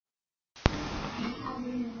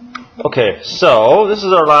Okay, so this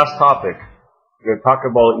is our last topic. We're going to talk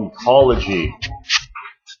about ecology.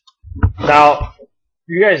 Now,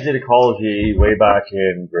 you guys did ecology way back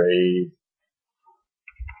in grade,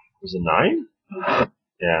 was it 9?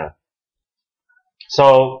 Yeah.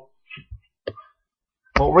 So,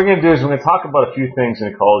 what we're going to do is we're going to talk about a few things in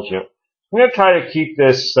ecology. I'm going to try to keep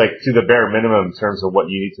this like to the bare minimum in terms of what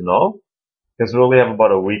you need to know, because we only have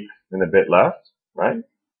about a week and a bit left, right?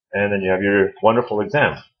 And then you have your wonderful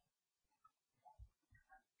exam.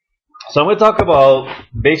 So I'm going to talk about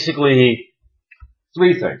basically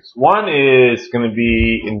 3 things. One is going to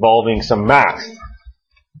be involving some math.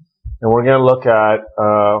 And we're going to look at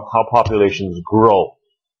how populations grow.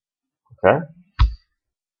 Okay?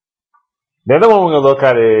 The other one we're going to look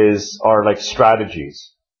at are like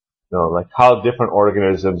strategies. Like how different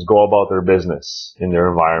organisms go about their business in their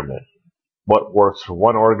environment. What works for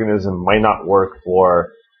one organism might not work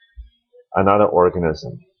for another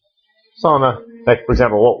organism. So, like for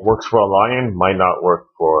example, what works for a lion might not work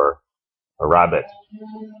for a rabbit.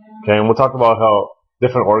 Okay, and we'll talk about how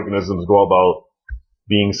different organisms go about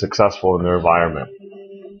being successful in their environment.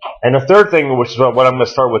 And the third thing, which is what I'm going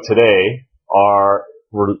to start with today,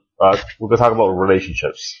 we're going to talk about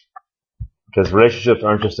relationships. Because relationships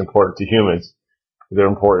aren't just important to humans, they're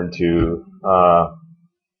important to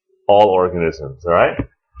all organisms, alright?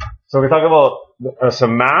 So we're going to talk about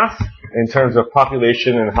some math in terms of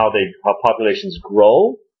population and how populations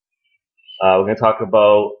grow. We're going to talk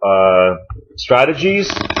about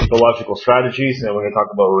strategies, ecological strategies, and we're going to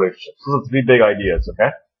talk about relationships. Those are 3 big ideas,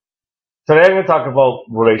 okay? Today I'm going to talk about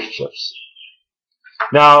relationships.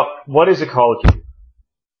 Now, what is ecology?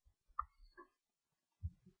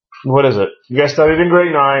 What is it? You guys studied in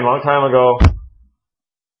grade 9, a long time ago.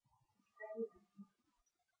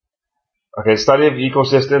 Okay, study of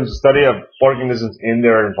ecosystems, study of organisms in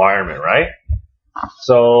their environment, right?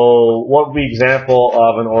 So, what would be an example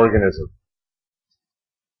of an organism?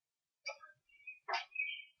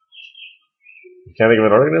 You can't think of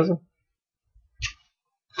an organism?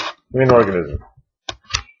 Give me an organism.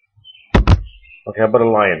 Okay, how about a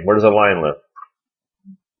lion? Where does a lion live?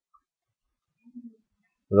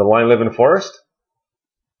 Does a lion live in a forest?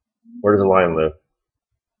 Where does a lion live?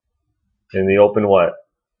 In the open what?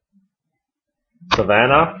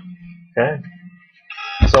 Savannah? Okay.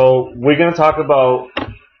 So today we're going to start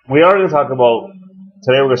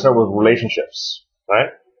with relationships,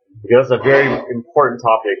 right? Because that's a very important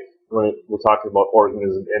topic when we're talking about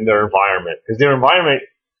organisms in their environment. Because their environment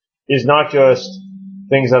is not just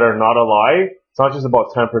things that are not alive. It's not just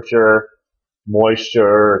about temperature,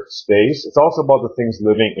 moisture, space. It's also about the things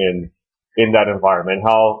living in that environment,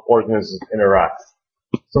 how organisms interact.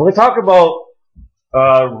 So we're going to talk about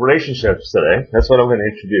relationships today. That's what I'm going to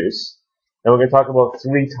introduce. And we're going to talk about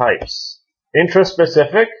 3 types.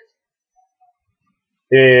 Intraspecific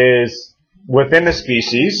is within the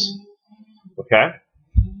species. Okay?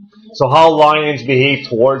 So how lions behave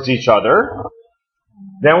towards each other.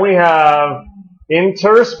 Then we have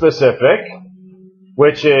interspecific,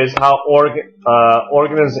 which is how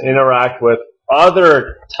organisms interact with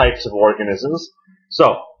other types of organisms.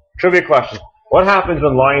 So, trivia question. What happens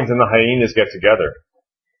when lions and the hyenas get together?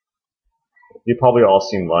 You've probably all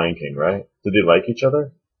seen Lion King, right? Do they like each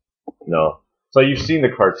other? No. So you've seen the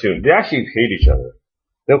cartoon. They actually hate each other.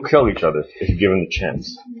 They'll kill each other if you give them the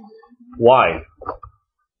chance. Why?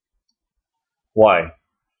 Why?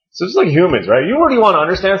 So it's like humans, right? You already want to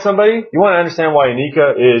understand somebody. You want to understand why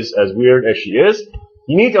Anika is as weird as she is.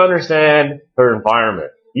 You need to understand her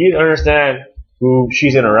environment. You need to understand who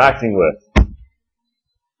she's interacting with.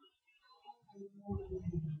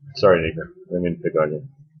 Sorry, Anika. I didn't mean to pick on you.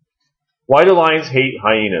 Why do lions hate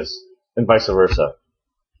hyenas and vice versa?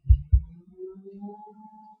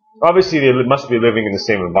 Obviously, they must be living in the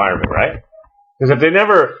same environment, right? Because if they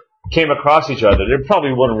never came across each other, they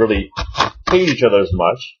probably wouldn't really hate each other as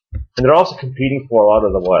much. And they're also competing for a lot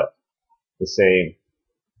of the same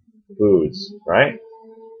foods, right?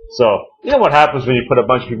 So, you know what happens when you put a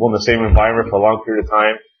bunch of people in the same environment for a long period of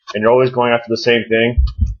time, and you're always going after the same thing?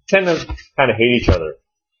 You tend to kind of hate each other.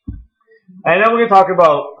 And then we're going to talk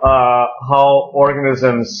about how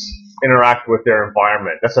organisms interact with their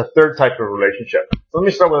environment. That's a 3rd type of relationship. So let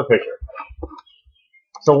me start with a picture.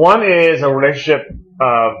 So one is a relationship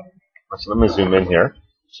let me zoom in here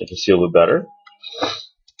so you can see a little better.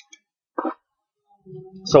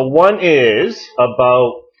 So one is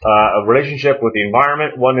about a relationship with the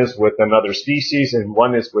environment, one is with another species, and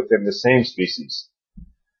one is within the same species.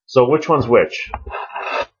 So which one's which?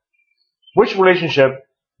 Which relationship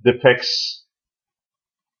depicts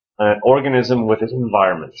an organism with its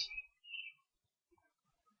environment?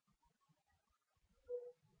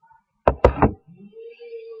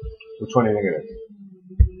 Which one do you think it is?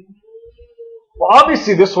 Well,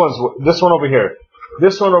 obviously this one over here.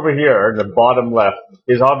 This one over here, in the bottom left,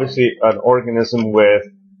 is obviously an organism with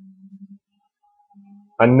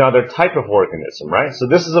another type of organism, right? So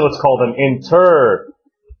this is what's called an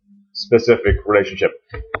inter-specific relationship.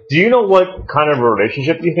 Do you know what kind of a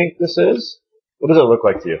relationship you think this is? What does it look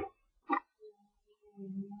like to you?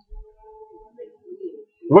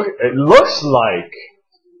 Look, it looks like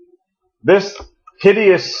this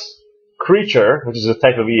hideous creature, which is a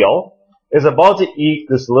type of eel, is about to eat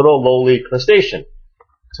this little lowly crustacean.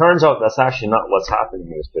 Turns out that's actually not what's happening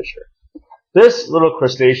in this picture. This little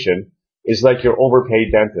crustacean is like your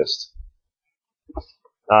overpaid dentist.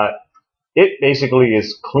 It basically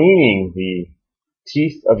is cleaning the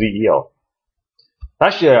teeth of the eel.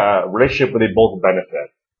 Actually, a relationship where they both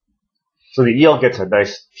benefit. So the eel gets a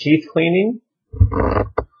nice teeth cleaning,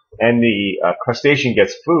 and the crustacean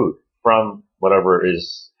gets food from whatever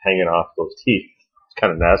is hanging off those teeth. It's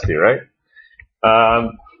kind of nasty, right?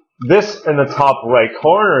 This in the top right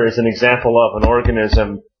corner is an example of an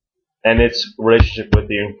organism and its relationship with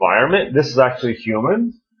the environment. This is actually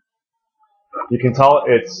human. You can tell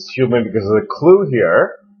it's human because of the clue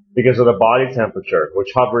here, because of the body temperature,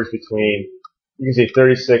 which hovers between, you can say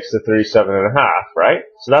 36 to 37 and a half, right?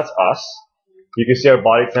 So that's us. You can see our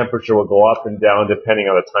body temperature will go up and down depending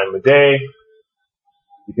on the time of day.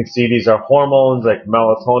 You can see these are hormones like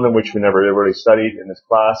melatonin, which we never really studied in this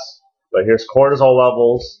class. But here's cortisol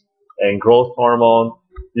levels and growth hormone.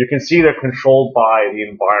 You can see they're controlled by the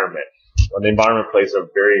environment. And the environment plays a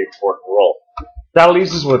very important role. That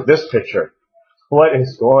leaves us with this picture. What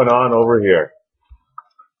is going on over here?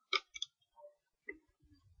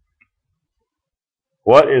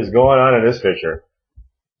 What is going on in this picture?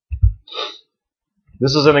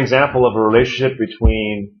 This is an example of a relationship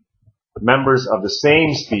between members of the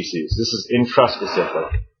same species. This is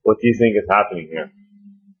intraspecific. What do you think is happening here?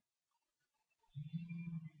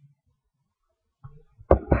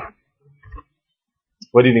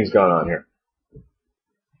 What do you think is going on here?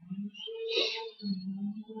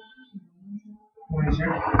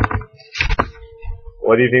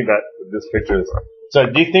 What do you think that this picture is? So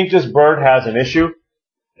do you think this bird has an issue?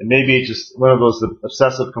 And maybe it's just one of those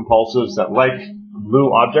obsessive compulsives that like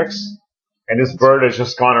blue objects? And this bird has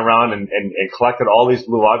just gone around and collected all these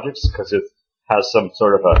blue objects because it has some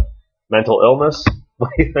sort of a mental illness?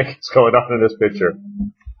 What do you think is going on in this picture?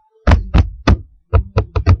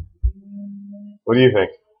 What do you think?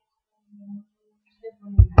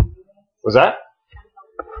 Was that?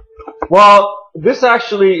 Well, this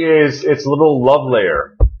actually is its little love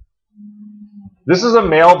lair. This is a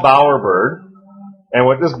male bowerbird, and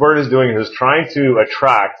what this bird is doing is trying to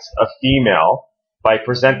attract a female by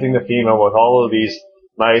presenting the female with all of these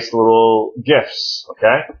nice little gifts,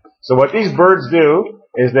 okay? So what these birds do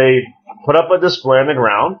is they put up a display on the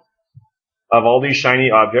ground of all these shiny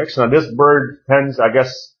objects. Now this bird tends, I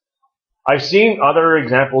guess, I've seen other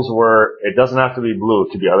examples where it doesn't have to be blue,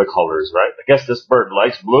 it could be other colors, right? I guess this bird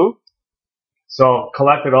likes blue. So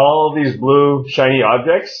collected all of these blue shiny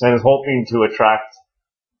objects and is hoping to attract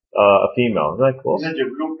a female. Isn't that cool? Is that your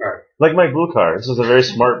blue card? Like my blue car. This is a very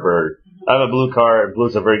smart bird. I have a blue car, and blue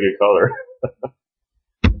is a very good color.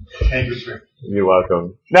 Thank you, sir. You're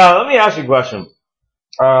welcome. Now, let me ask you a question.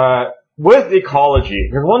 With ecology,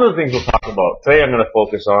 here's one of the things we'll talk about. Today I'm going to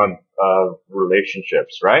focus on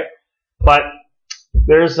relationships, right? But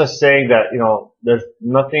there's a saying that, there's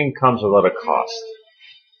nothing comes without a cost.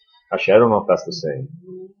 Actually, I don't know if that's the same.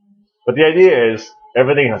 But the idea is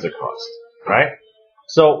everything has a cost, right?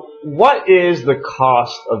 So what is the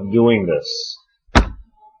cost of doing this?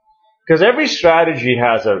 Because every strategy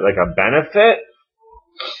has a benefit,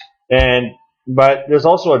 but there's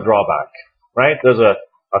also a drawback, right? There's a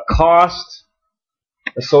cost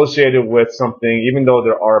associated with something, even though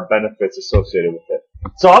there are benefits associated with it.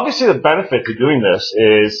 So obviously the benefit to doing this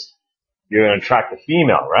is you're going to attract a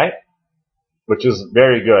female, right? Which is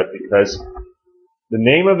very good because the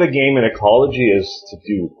name of the game in ecology is to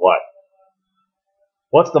do what?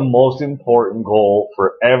 What's the most important goal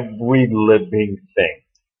for every living thing?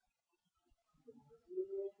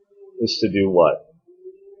 Is to do what?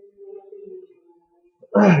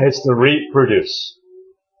 It's to reproduce.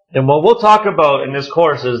 And what we'll talk about in this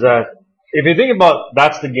course is that if you think about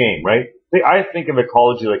that's the game, right? I think of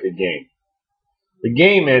ecology like a game. The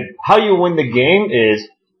game is, how you win the game is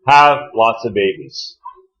have lots of babies.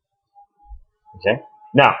 Okay?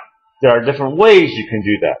 Now, there are different ways you can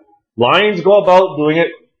do that. Lions go about doing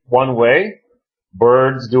it one way.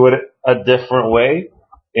 Birds do it a different way.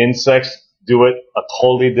 Insects do it a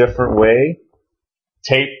totally different way.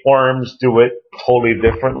 Tapeworms do it totally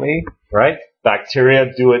differently, right?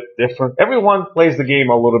 Bacteria do it different. Everyone plays the game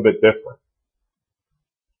a little bit different.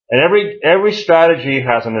 And every strategy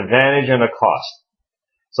has an advantage and a cost.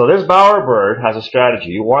 So this bowerbird has a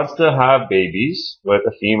strategy. It wants to have babies with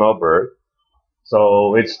a female bird.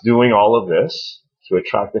 So it's doing all of this to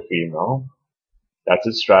attract a female. That's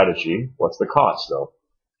its strategy. What's the cost, though?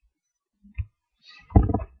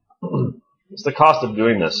 What's the cost of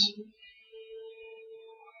doing this?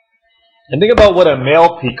 And think about what a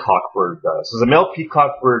male peacock bird does. Does a male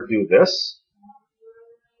peacock bird do this?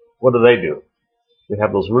 What do? They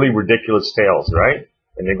have those really ridiculous tails, right?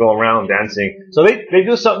 And they go around dancing. So they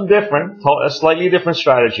do something different, a slightly different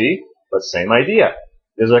strategy, but same idea.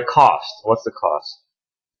 There's a cost. What's the cost?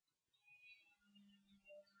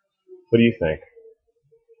 What do you think?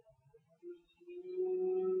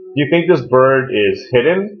 Do you think this bird is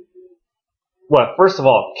hidden? Well, first of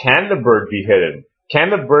all, can the bird be hidden? Can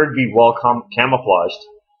the bird be well camouflaged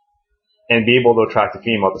and be able to attract a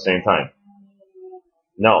female at the same time?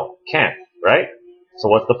 No, can't, right? So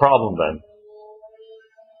what's the problem then?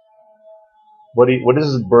 What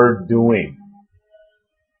is this bird doing?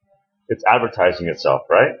 It's advertising itself,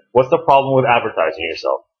 right? What's the problem with advertising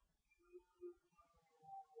yourself?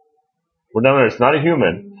 Remember, it's not a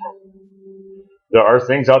human. There are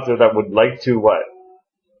things out there that would like to what?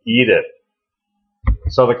 Eat it.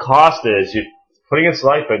 So the cost is you're putting its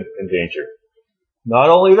life in danger. Not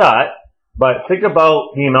only that, but think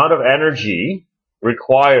about the amount of energy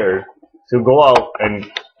required to go out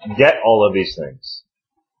and get all of these things.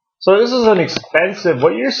 So this is an expensive,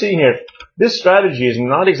 what you're seeing here, this strategy is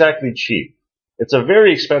not exactly cheap. It's a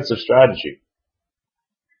very expensive strategy.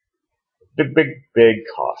 Big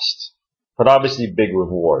cost. But obviously big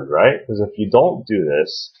reward, right? Because if you don't do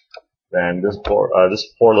this, then this poor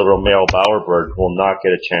little male bowerbird will not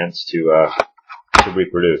get a chance to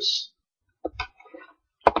reproduce.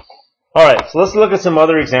 Alright, so let's look at some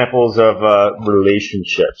other examples of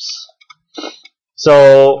relationships.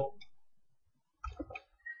 So,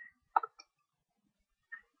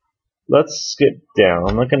 let's skip down.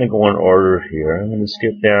 I'm not going to go in order here. I'm going to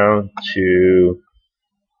skip down to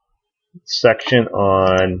section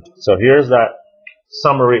on, so here's that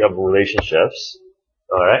summary of relationships.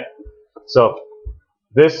 Alright, so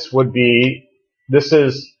this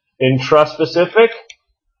is intraspecific.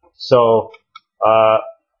 So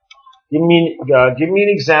give me an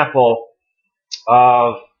example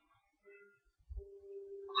of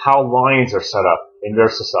how lions are set up in their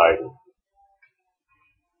society.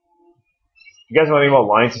 You guys know anything about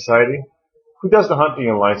lion society? Who does the hunting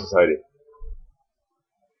in lion society?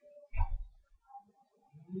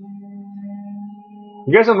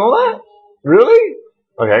 You guys don't know that? Really?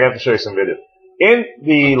 Okay, I got to show you some video. In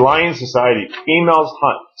the lion society, females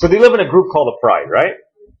hunt. So they live in a group called a pride, right?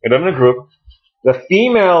 They live in a group. The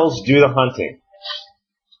females do the hunting.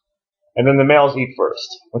 And then the males eat first.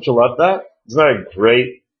 Don't you love that? Isn't that a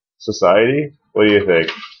great society? What do you think?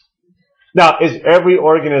 Now, is every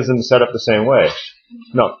organism set up the same way?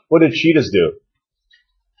 No. What did cheetahs do?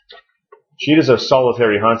 Cheetahs are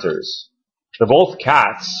solitary hunters. They're both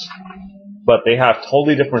cats, but they have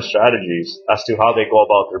totally different strategies as to how they go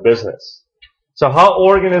about their business. So how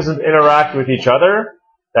organisms interact with each other,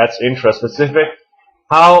 that's intraspecific.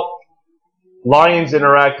 How lions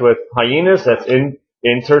interact with hyenas, that's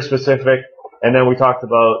interspecific. And then we talked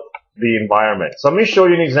about the environment. So let me show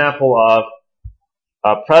you an example of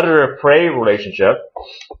a predator-prey relationship.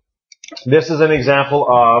 This is an example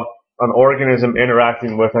of an organism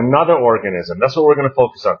interacting with another organism. That's what we're going to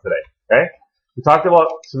focus on today. Okay? We talked about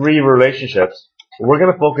 3 relationships. We're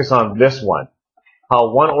going to focus on this one.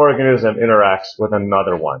 How one organism interacts with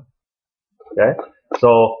another one. Okay?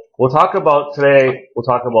 So we'll talk about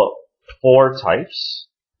 4 types.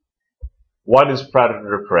 One is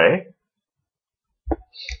predator-prey.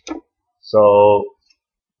 So,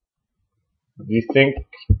 do you think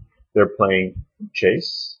they're playing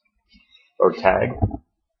chase or tag?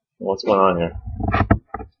 What's going on here?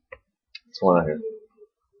 What's going on here?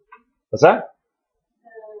 What's that?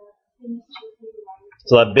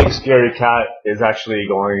 So that big scary cat is actually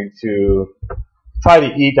going to try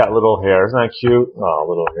to eat that little hare. Isn't that cute? Oh,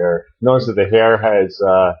 little hare. Notice that the hare has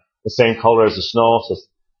the same color as the snow, so it's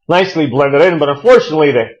nicely blended in, but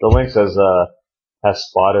unfortunately the lynx has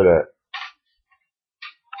spotted it.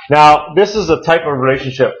 Now, this is a type of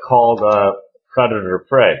relationship called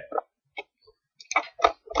predator-prey.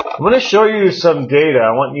 I'm going to show you some data.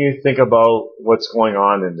 I want you to think about what's going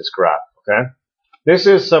on in this graph, okay? This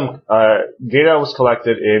is some data that was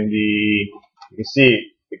collected in you can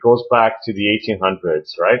see it goes back to the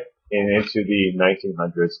 1800s, right? And into the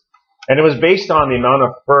 1900s. And it was based on the amount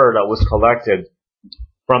of fur that was collected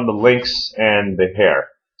from the lynx and the hare.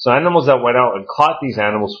 So animals that went out and caught these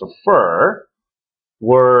animals for fur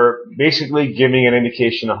were basically giving an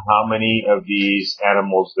indication of how many of these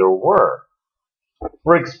animals there were.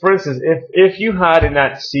 For instance, if you had in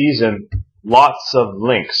that season lots of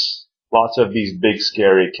lynx, lots of these big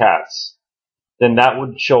scary cats, then that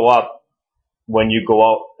would show up when you go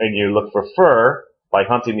out and you look for fur by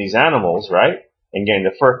hunting these animals, right? And getting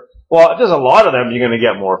the fur. Well, if there's a lot of them, you're going to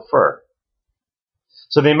get more fur.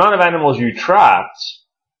 So the amount of animals you trapped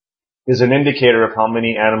is an indicator of how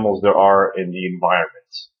many animals there are in the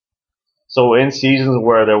environment. So in seasons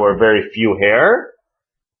where there were very few hare,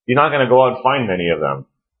 you're not going to go out and find many of them.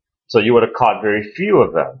 So you would have caught very few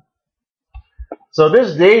of them. So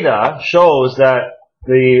this data shows that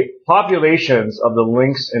the populations of the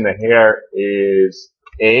lynx and the hare is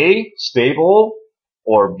A, stable,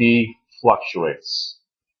 or B, fluctuates.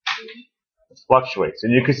 It fluctuates.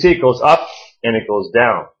 And you can see it goes up and it goes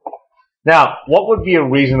down. Now, what would be a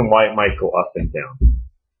reason why it might go up and down?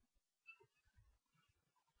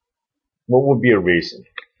 What would be a reason?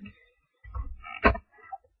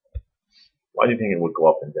 Why do you think it would go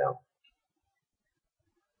up and down?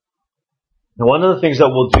 Now, one of the things that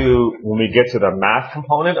we'll do when we get to the math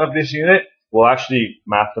component of this unit, we'll actually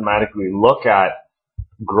mathematically look at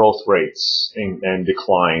growth rates and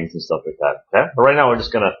declines and stuff like that. Okay? But right now we're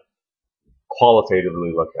just going to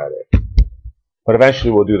qualitatively look at it. But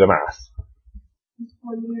eventually we'll do the math.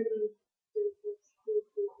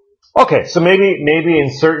 Okay, so maybe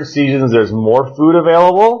in certain seasons there's more food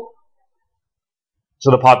available,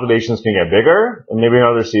 so the populations can get bigger, and maybe in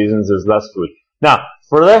other seasons there's less food. Now,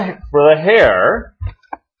 for the hare,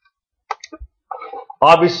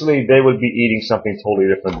 obviously they would be eating something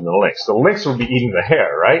totally different than the lynx. The lynx would be eating the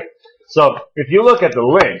hare, right? So if you look at the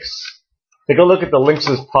lynx, take a look at the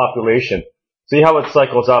lynx's population. See how it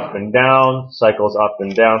cycles up and down, cycles up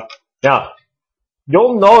and down. Now,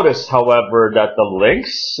 you'll notice, however, that the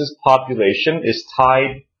lynx's population is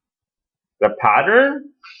tied, the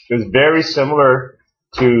pattern is very similar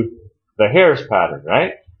to the hare's pattern,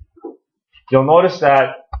 right? You'll notice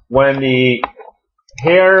that when the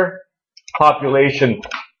hare population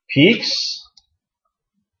peaks,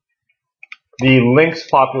 the lynx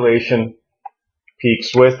population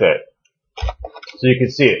peaks with it. So you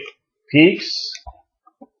can see it. Peaks,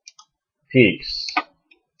 peaks,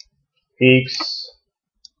 peaks,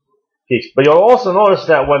 peaks. But you'll also notice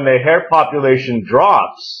that when the hare population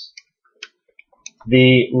drops,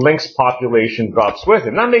 the lynx population drops with it.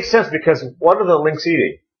 And that makes sense because what are the lynx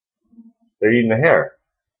eating? They're eating the hare.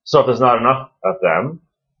 So if there's not enough of them,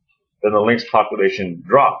 then the lynx population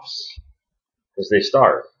drops because they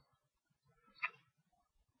starve.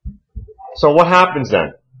 So what happens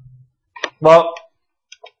then? Well,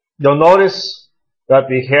 you'll notice that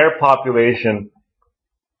the hare population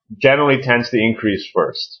generally tends to increase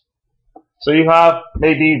first. So you have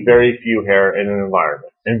maybe very few hare in an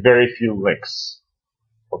environment and very few lynx.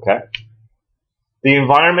 Okay? The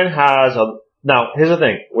environment has now, here's the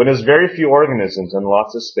thing. When there's very few organisms and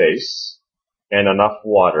lots of space and enough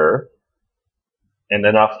water and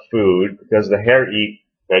enough food, because the hare eat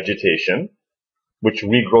vegetation, which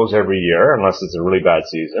regrows every year unless it's a really bad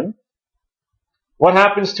season. What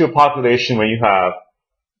happens to a population when you have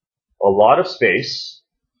a lot of space,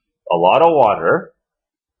 a lot of water,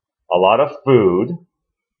 a lot of food,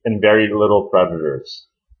 and very little predators?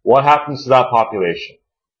 What happens to that population?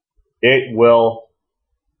 It will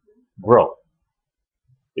grow.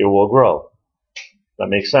 It will grow. That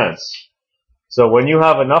makes sense. So when you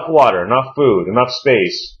have enough water, enough food, enough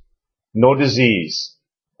space, no disease,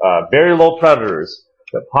 very low predators,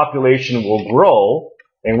 the population will grow,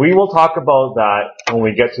 and we will talk about that when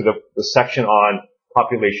we get to the section on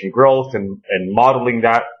population growth and modeling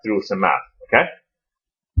that through some math, okay?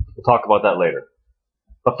 We'll talk about that later.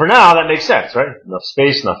 But for now, that makes sense, right? Enough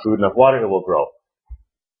space, enough food, enough water, it will grow.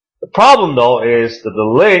 The problem, though, is that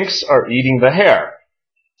the lynx are eating the hare.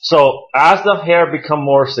 So as the hare become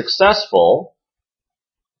more successful,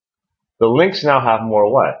 the lynx now have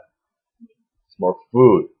more what? More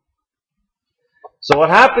food. So what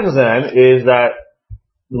happens then is that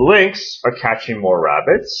the lynx are catching more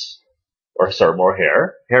rabbits, or sorry, more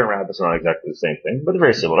hare. Hare and rabbits are not exactly the same thing, but they're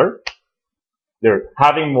very similar. They're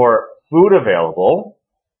having more food available.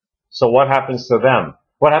 So what happens to them?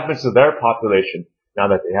 What happens to their population now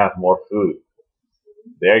that they have more food?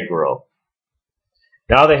 They grow.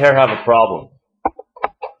 Now the hare have a problem.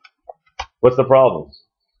 What's the problem?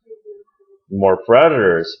 More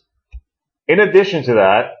predators. In addition to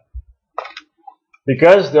that,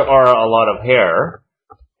 because there are a lot of hare,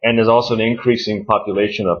 and there's also an increasing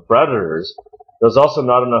population of predators, there's also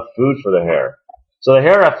not enough food for the hare. So the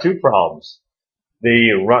hare have two problems.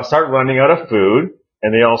 They start running out of food,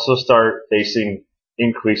 and they also start facing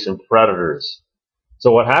increase in predators.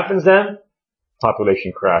 So what happens then?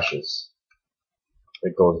 Population crashes.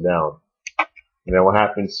 It goes down. And then what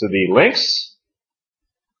happens to the lynx?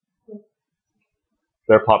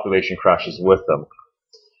 Their population crashes with them.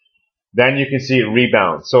 Then you can see it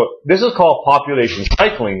rebound. So this is called population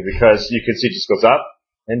cycling because you can see it just goes up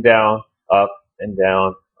and down, up and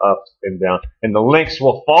down, up and down. And the lynx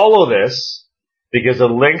will follow this because the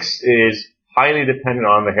lynx is highly dependent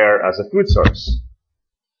on the hare as a food source.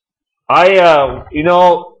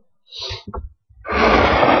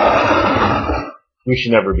 We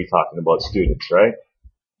should never be talking about students, right?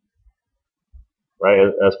 Right,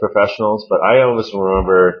 as professionals, but I always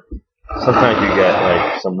remember sometimes you get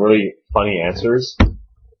like some really funny answers,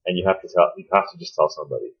 and you have to just tell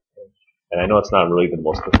somebody. And I know it's not really the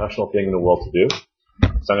most professional thing in the world to do,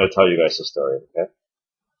 so I'm going to tell you guys a story. Okay,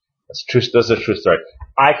 that's true. That's a true story.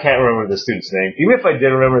 I can't remember the student's name. Even if I did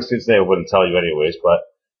remember the student's name, I wouldn't tell you anyways. But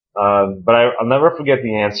I'll never forget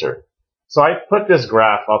the answer. So I put this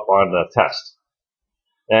graph up on the test,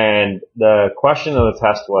 and the question of the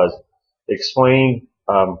test was, explain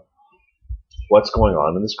what's going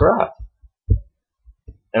on in this graph.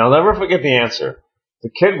 And I'll never forget the answer. The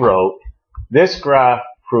kid wrote, this graph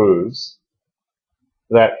proves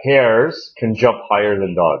that hares can jump higher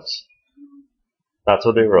than dogs. That's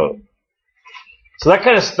what they wrote. So that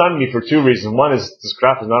kind of stunned me for two reasons. One is this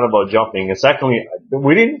graph is not about jumping. And secondly,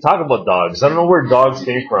 we didn't talk about dogs. I don't know where dogs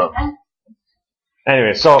came from.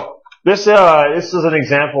 Anyway, so this is an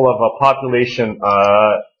example of a population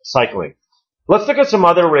cycling. Let's look at some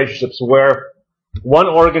other relationships where one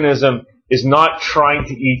organism is not trying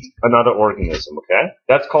to eat another organism, okay?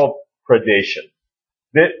 That's called predation.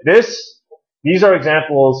 These are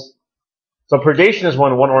examples. So predation is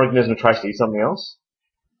when one organism tries to eat something else.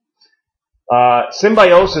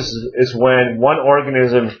 Symbiosis is when one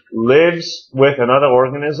organism lives with another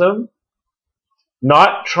organism,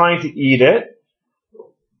 not trying to eat it,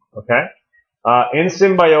 okay? In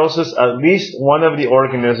symbiosis, at least one of the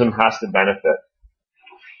organism has to benefit.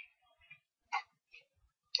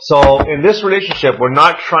 So in this relationship, we're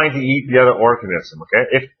not trying to eat the other organism,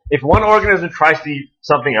 okay? If one organism tries to eat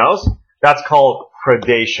something else, that's called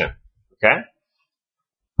predation, okay?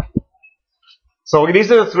 So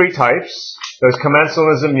these are the three types. There's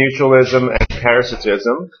commensalism, mutualism, and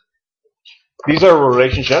parasitism. These are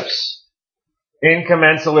relationships. In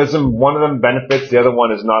commensalism, one of them benefits, the other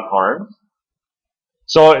one is not harmed.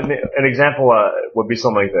 So an example would be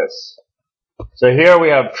something like this. So here we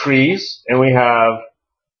have trees, and we have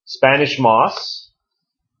Spanish moss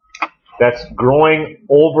that's growing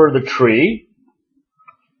over the tree.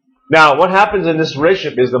 Now, what happens in this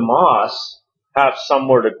relationship is the moss have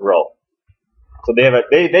somewhere to grow. So they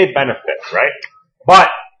benefit, right? But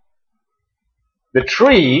the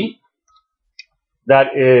tree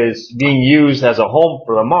that is being used as a home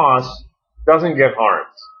for the moss doesn't get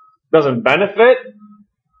harmed. It doesn't benefit.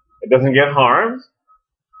 It doesn't get harmed.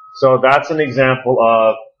 So that's an example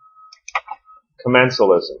of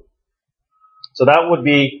commensalism. So that would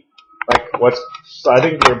be like so I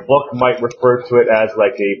think your book might refer to it as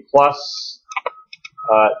like a plus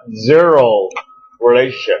zero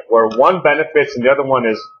relationship, where one benefits and the other one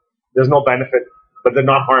is, there's no benefit, but they're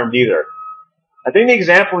not harmed either. I think the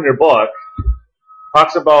example in your book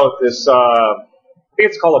talks about this, I think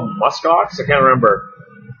it's called a muskox, I can't remember.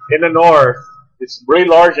 In the north, it's a very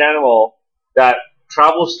large animal that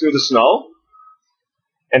travels through the snow,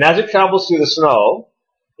 and as it travels through the snow,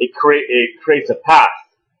 it creates a path,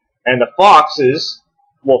 and the foxes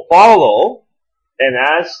will follow, and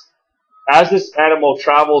as this animal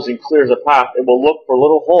travels and clears a path, it will look for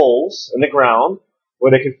little holes in the ground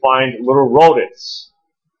where they can find little rodents.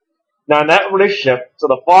 Now in that relationship, so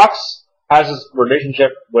the fox has this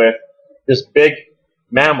relationship with this big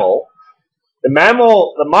mammal. The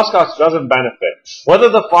muskox doesn't benefit. Whether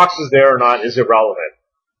the fox is there or not is irrelevant.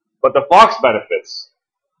 But the fox benefits.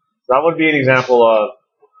 So that would be an example of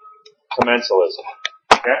commensalism.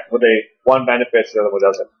 Okay? Where one benefits, the other one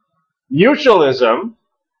doesn't. Mutualism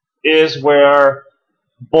is where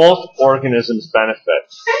both organisms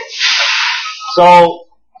benefit. So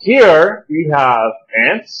here we have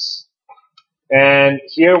ants, and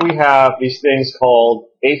here we have these things called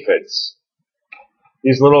aphids,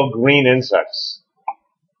 these little green insects.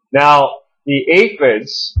 Now, the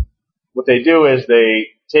aphids, what they do is they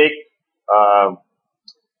take,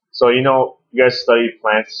 so you guys study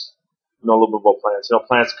plants, you know a little bit about plants.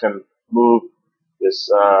 Plants can move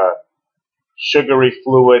this sugary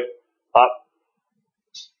fluid up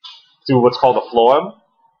through what's called a phloem.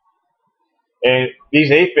 And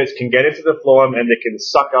these aphids can get into the phloem and they can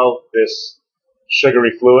suck out this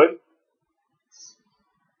sugary fluid.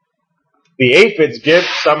 The aphids give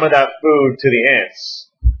some of that food to the ants.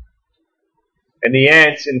 And the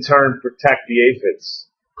ants, in turn, protect the aphids.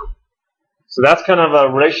 So that's kind of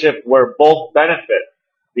a relationship where both benefit.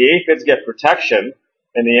 The aphids get protection,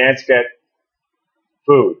 and the ants get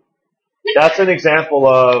food. That's an example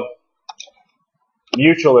of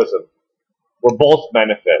mutualism, where both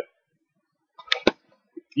benefit.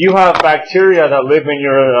 You have bacteria that live in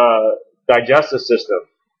your digestive system,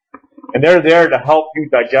 and they're there to help you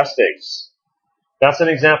digest things. That's an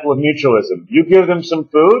example of mutualism. You give them some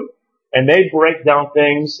food, and they break down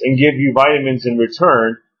things and give you vitamins in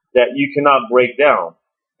return that you cannot break down.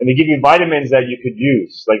 And they give you vitamins that you could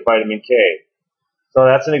use, like vitamin K. So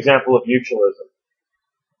that's an example of mutualism.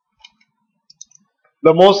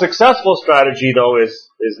 The most successful strategy, though, is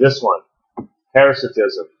this one,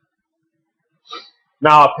 parasitism.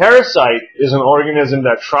 Now, a parasite is an organism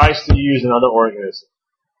that tries to use another organism.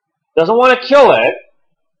 Doesn't want to kill it,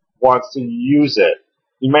 wants to use it.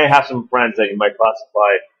 You may have some friends that you might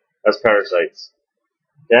classify as parasites.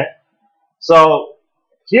 Okay? So,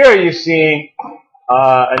 here you're seeing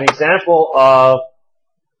an example of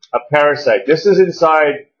a parasite. This is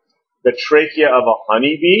inside the trachea of a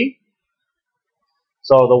honeybee.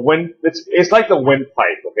 So it's like the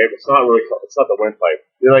windpipe, okay? It's not the windpipe.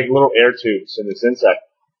 They're like little air tubes in this insect.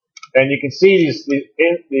 And you can see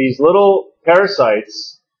these little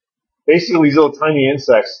parasites, basically these little tiny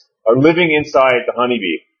insects, are living inside the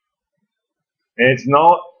honeybee. And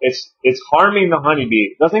it's harming the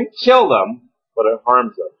honeybee. It doesn't kill them, but it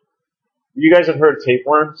harms them. You guys have heard of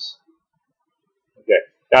tapeworms? Okay,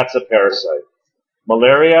 that's a parasite.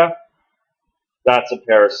 Malaria, that's a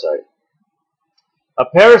parasite. A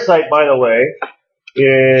parasite, by the way,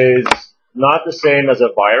 is not the same as a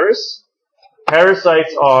virus.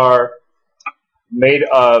 Parasites are made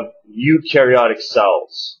of eukaryotic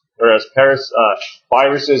cells, whereas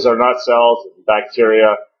viruses are not cells,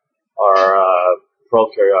 bacteria are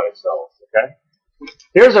prokaryotic cells. Okay?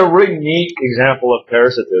 Here's a really neat example of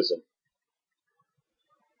parasitism.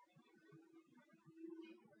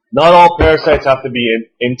 Not all parasites have to be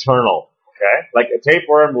internal. Okay? Like a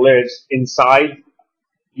tapeworm lives inside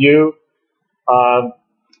you.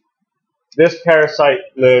 This parasite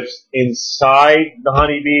lives inside the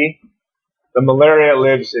honeybee. The malaria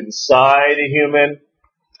lives inside a human.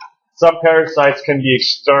 Some parasites can be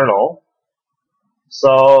external.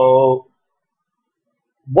 So,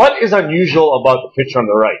 what is unusual about the picture on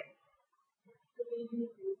the right?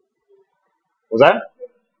 Was that?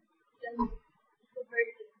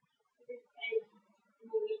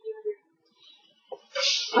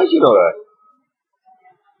 How did you know that?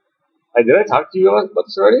 Did I talk to you about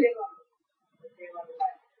this already?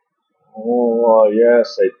 Oh,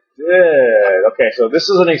 yes, I did. Okay, so this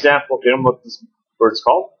is an example. Do you know what this bird's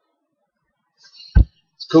called?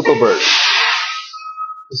 It's cuckoo bird.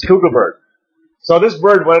 It's cuckoo bird. So this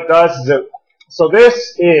bird, what it does is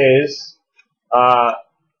this is a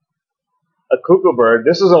cuckoo bird.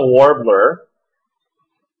 This is a warbler.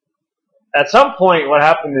 At some point, what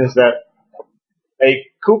happened is that a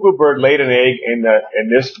cuckoo bird laid an egg in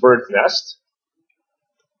this bird's nest,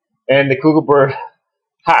 and the cuckoo bird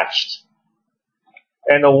hatched.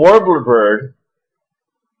 And the warbler bird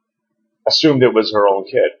assumed it was her own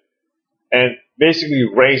kid, and basically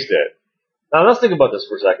raised it. Now let's think about this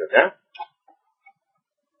for a second, okay?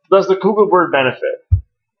 Does the cuckoo bird benefit?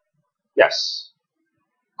 Yes.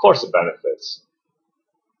 Of course it benefits.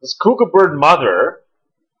 Does cuckoo bird mother,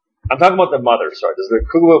 I'm talking about the mother, sorry, does the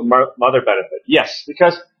cuckoo mother benefit? Yes,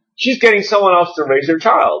 because she's getting someone else to raise her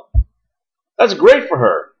child. That's great for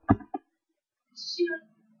her.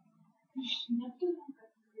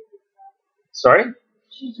 Sorry?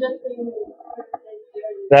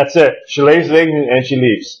 That's it. She lays the egg and she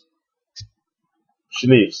leaves. She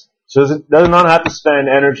leaves. She does not have to spend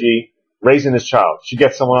energy raising this child. She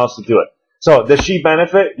gets someone else to do it. So, does she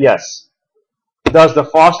benefit? Yes. Does the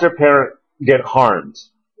foster parent get harmed?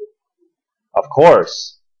 Of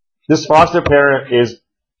course. This foster parent is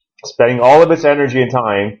spending all of its energy and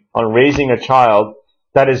time on raising a child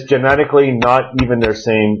that is genetically not even their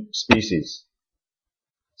same species.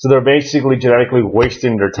 So they're basically genetically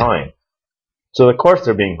wasting their time. So of course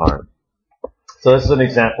they're being harmed. So this is an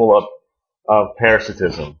example of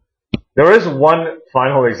parasitism. There is one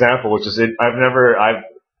final example, which is I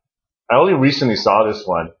only recently saw this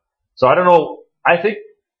one. So I don't know, I think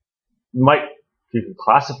you can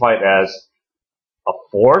classify it as a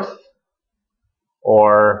fourth,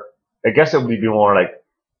 or I guess it would be more like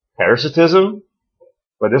parasitism,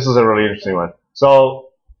 but this is a really interesting one. So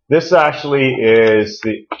This actually is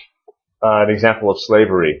an example of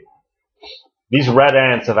slavery. These red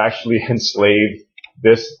ants have actually enslaved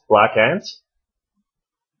this black ant,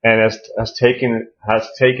 and has taken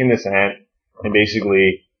this ant and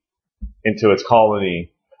basically into its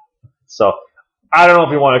colony. So I don't know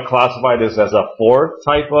if you want to classify this as a fourth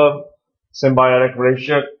type of symbiotic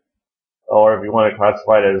relationship, or if you want to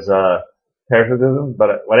classify it as parasitism.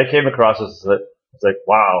 But when I came across this, it's like,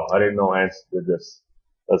 wow, I didn't know ants did this.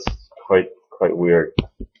 That's quite weird.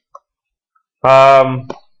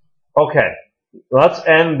 Okay, let's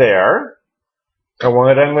end there. And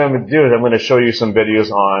what I'm going to do is I'm going to show you some videos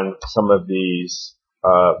on some of these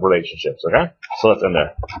relationships. Okay, so let's end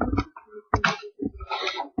there.